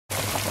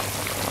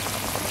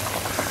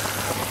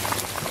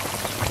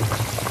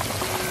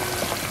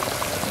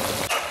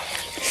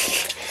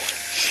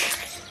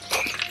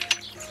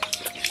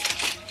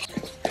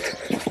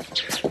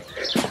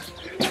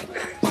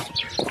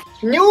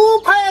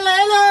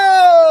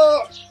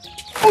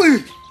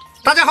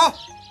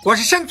我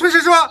是沈厨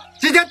师说，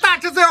今天大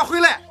侄子要回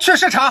来，去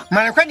市场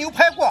买了块牛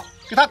排骨，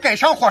给他盖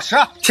上伙食。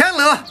天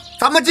冷，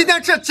咱们今天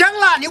吃姜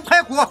辣牛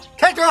排骨。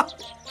开整，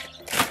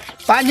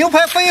把牛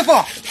排分一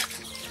分。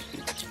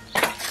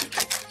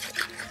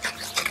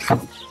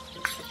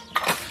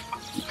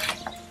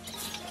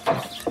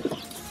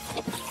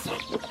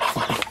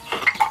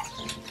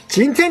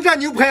今天这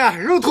牛排啊，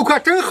肉头可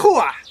真厚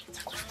啊！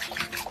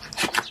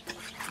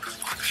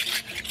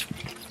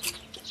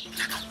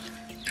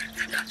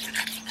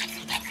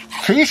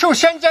肥瘦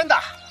相间的。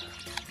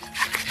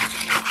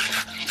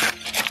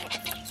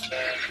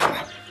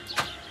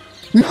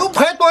牛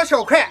排多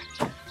小块？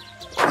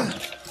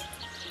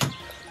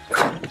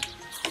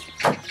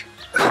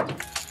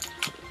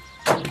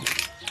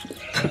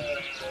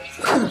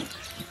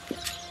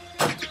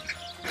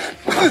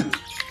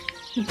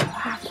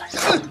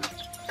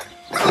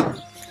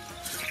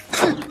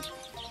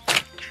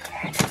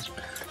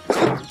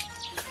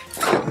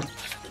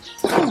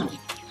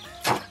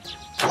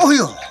哦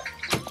呦！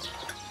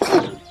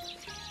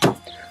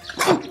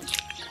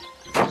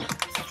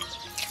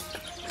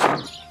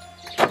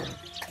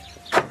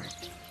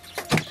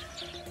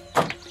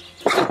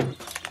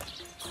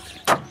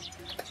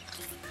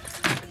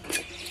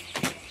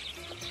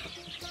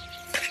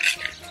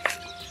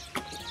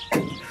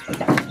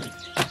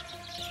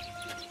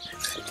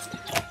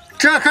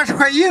这可是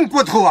块硬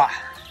骨头啊！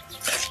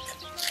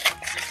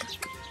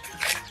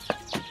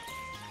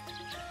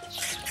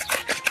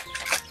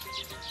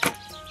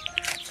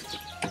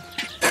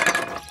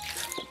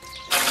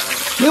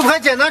牛排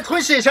简单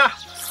冲洗一下，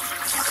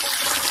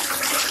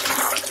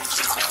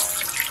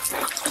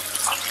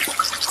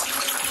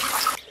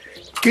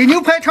给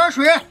牛排焯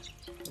水，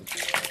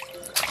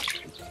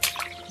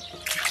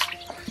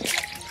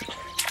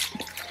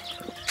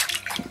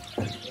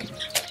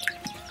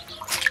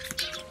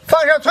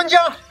放上葱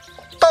姜，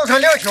倒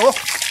上料酒，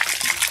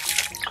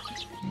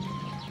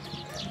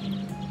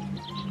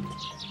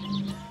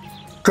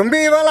准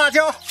备一碗辣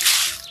椒，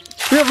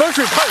用冷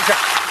水泡一下。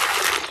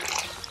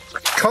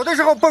炒的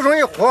时候不容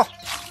易糊。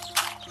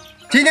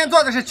今天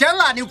做的是姜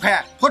辣牛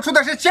排，突出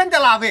的是姜的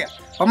辣味。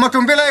我们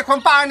准备了一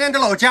筐82年的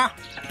老姜，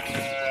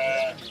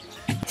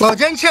老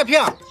姜切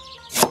片，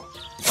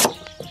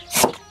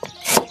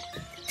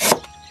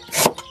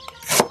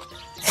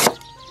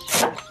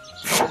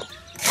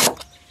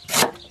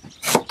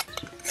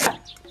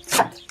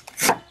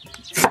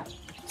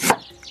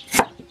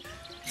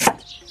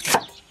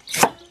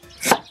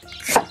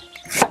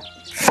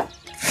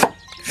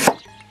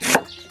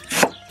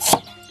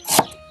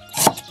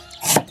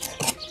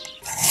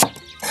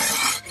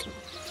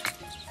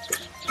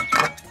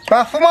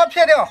把浮沫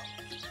撇掉，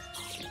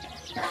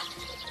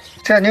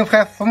这牛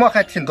排浮沫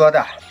还挺多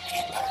的。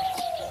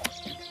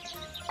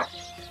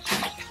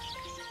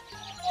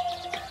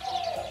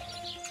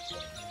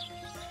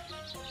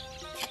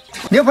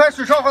牛排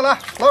水烧好了，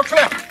捞出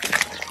来。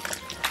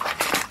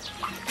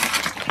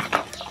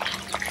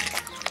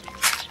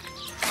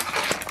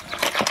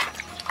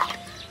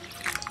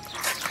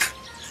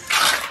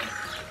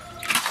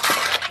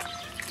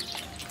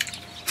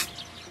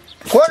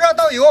锅热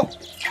倒油。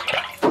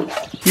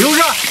油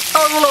热，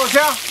倒入老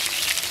姜，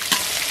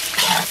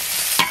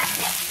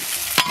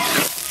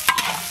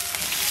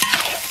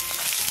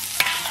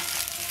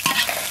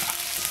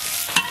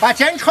把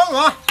姜炒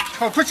软，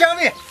炒出姜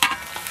味。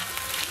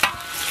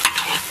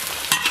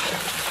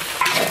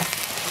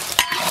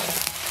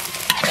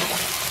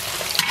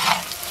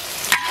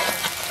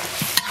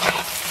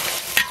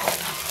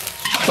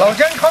老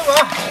姜炒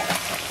软，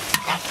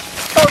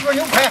倒入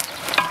牛排，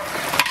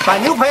把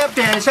牛排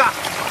煸一下。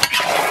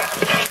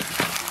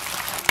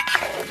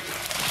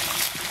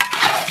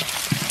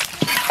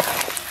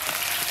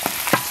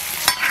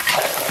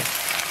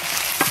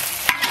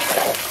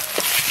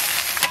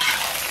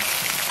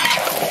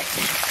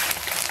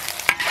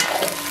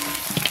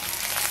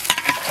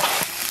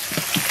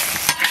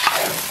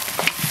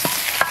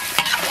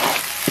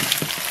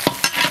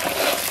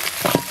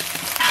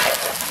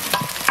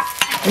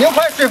牛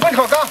排水分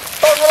炒刚，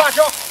倒入辣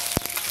椒，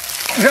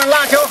让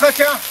辣椒和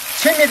姜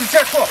亲密的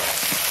接触。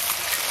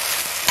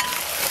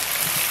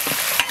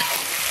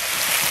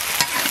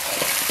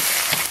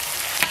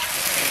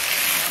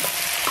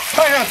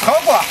放上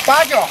草果、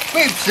八角、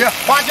桂皮、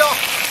花椒，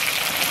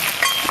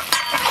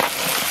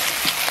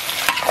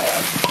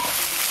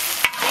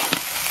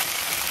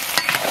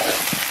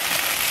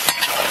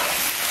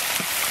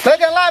来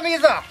点辣梅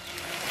子。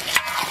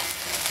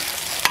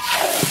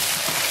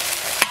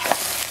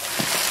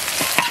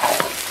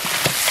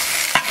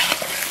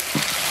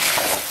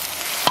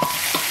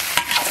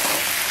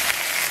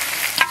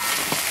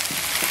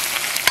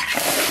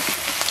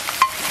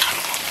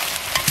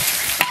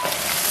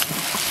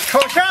炒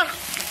香，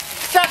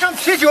加上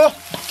啤酒，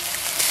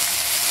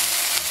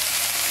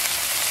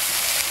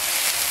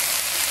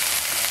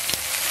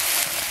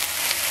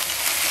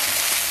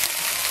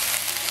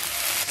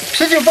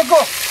啤酒不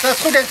够，再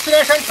凑点西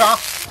兰山糖，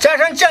加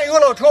上酱油、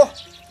老抽、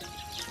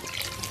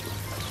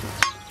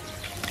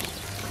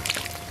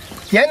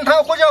盐、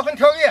糖、胡椒粉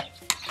调味，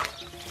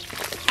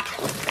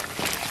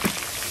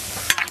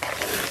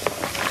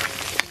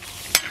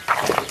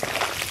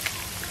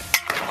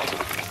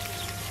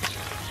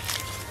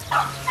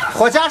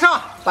火加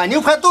上，把牛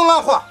排炖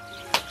烂火。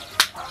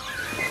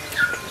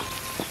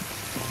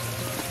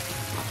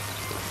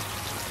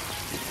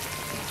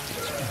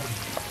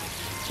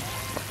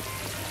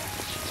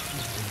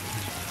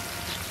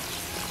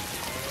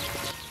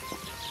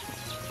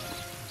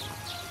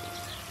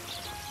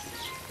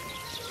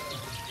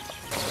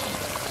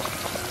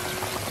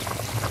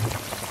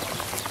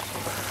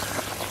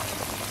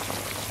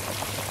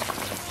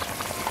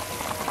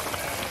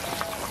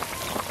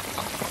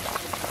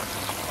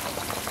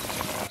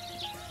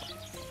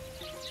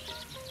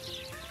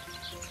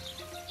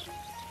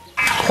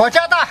火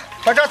加大，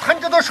把这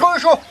汤汁都收一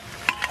收，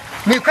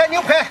每块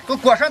牛排都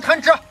裹上汤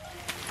汁。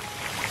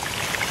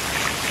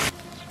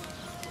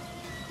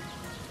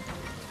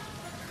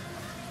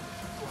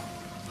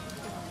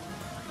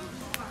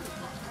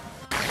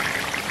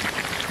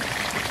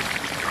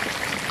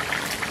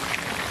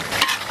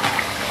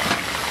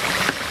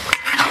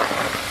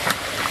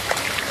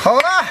好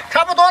了，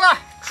差不多了，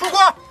出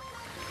锅。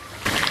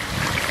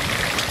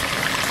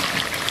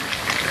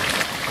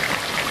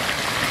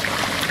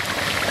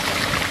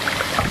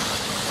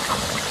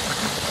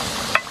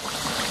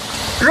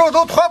肉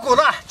都脱骨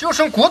了，就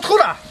剩骨头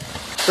了。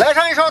来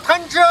上一勺汤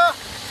汁，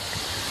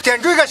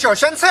点缀个小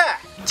咸菜，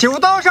酒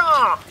倒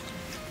上。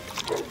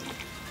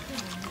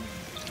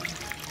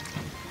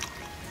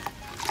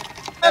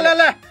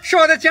来，吃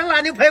我的煎辣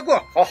牛排骨。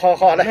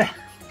好，来。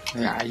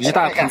哎呀，一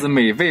大盆子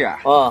美味啊！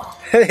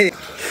嘿嘿。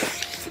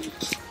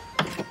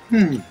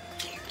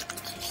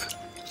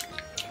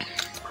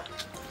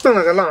炖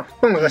了个浪，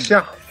炖了个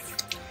香，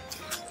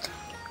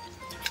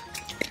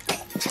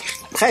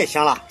太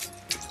香了。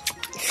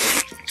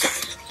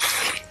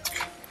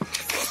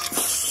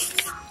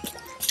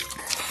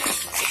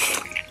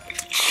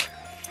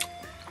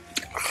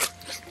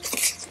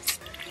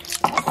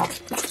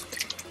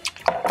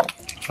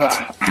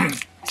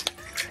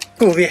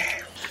够味。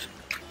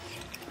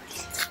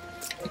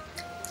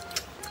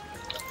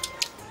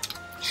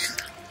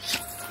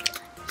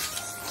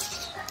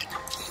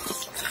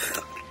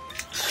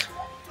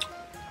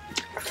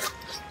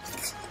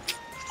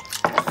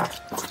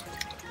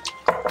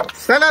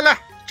来，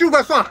就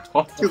个蒜，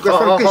好，就个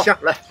蒜更香。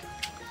来，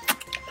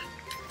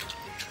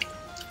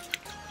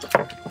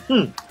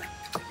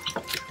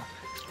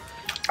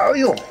哎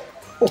呦，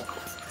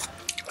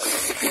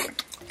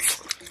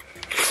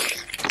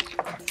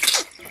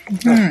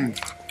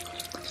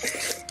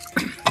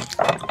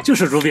就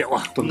是猪饼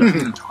啊，炖的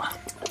很长啊。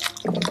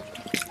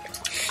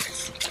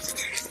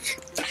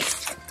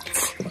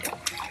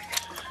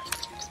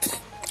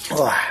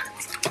哇，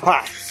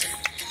快！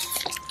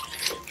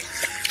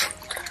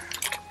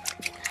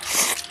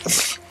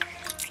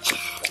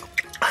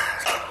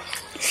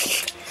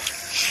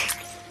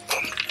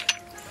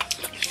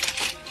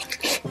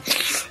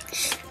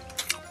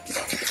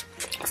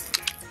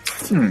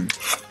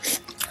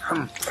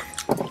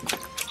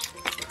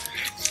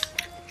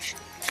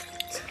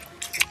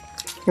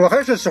我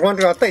还是喜欢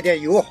这样带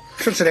点油，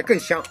吃起来更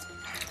香。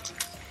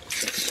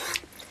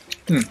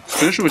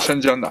纯属生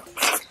姜的，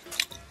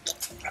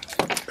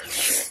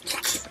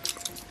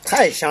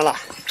太香了。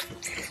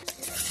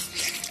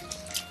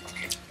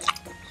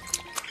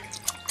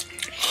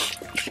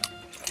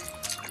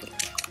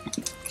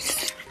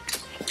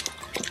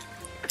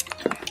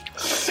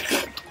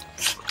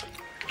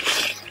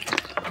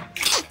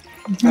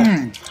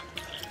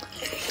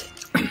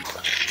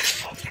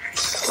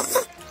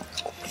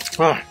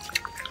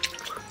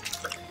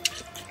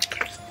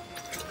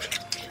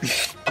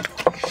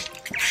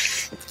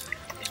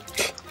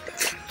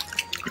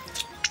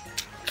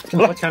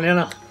我天灵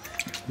了，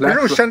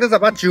肉咸的再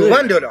把酒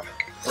忘掉了，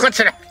喝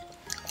起来。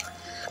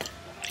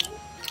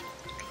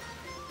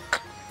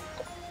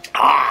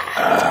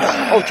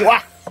好酒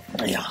啊！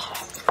哎呀，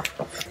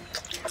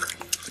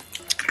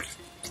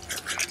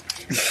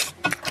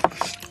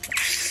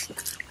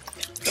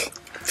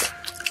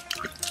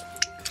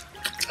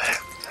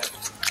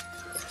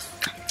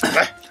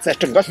来，再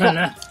整个蒜。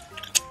来，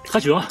喝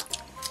酒。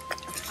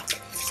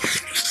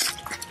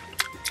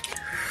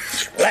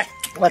来，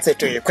我再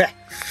整一块。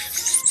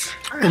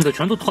炖的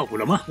全都脱骨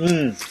了吗？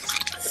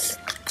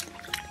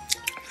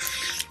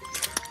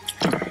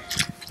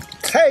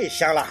太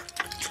香了。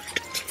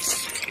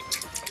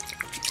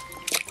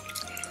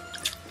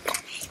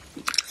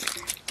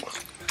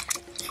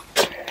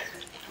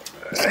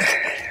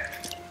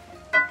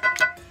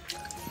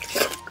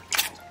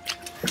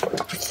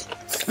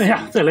哎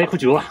呀，再来一口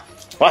酒啊！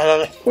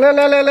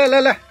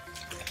来，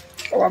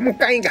我们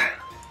干一干。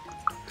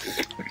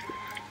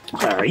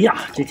哎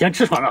呀，今天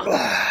吃爽了，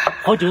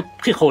好酒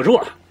配好肉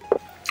啊！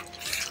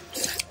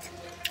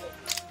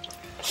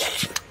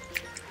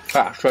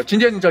说今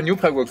天你这牛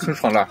排骨啃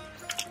爽了，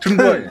真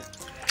过瘾。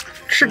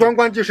吃光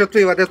光就是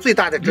对我的最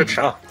大的支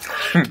持啊！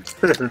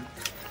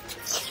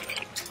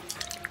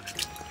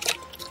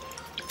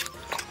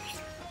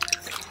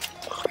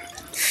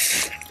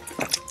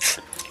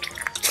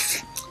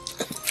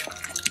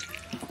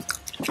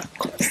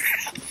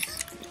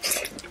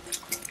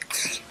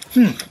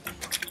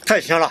太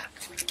香了。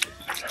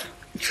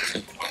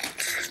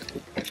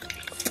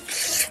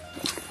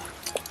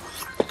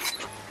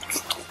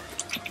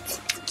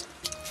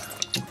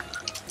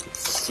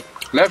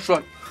来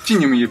说敬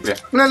你们一杯。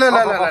来，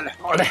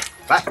好嘞，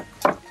来。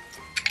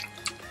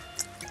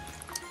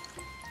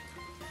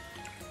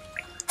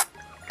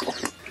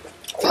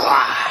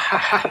哇，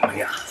哎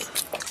呀，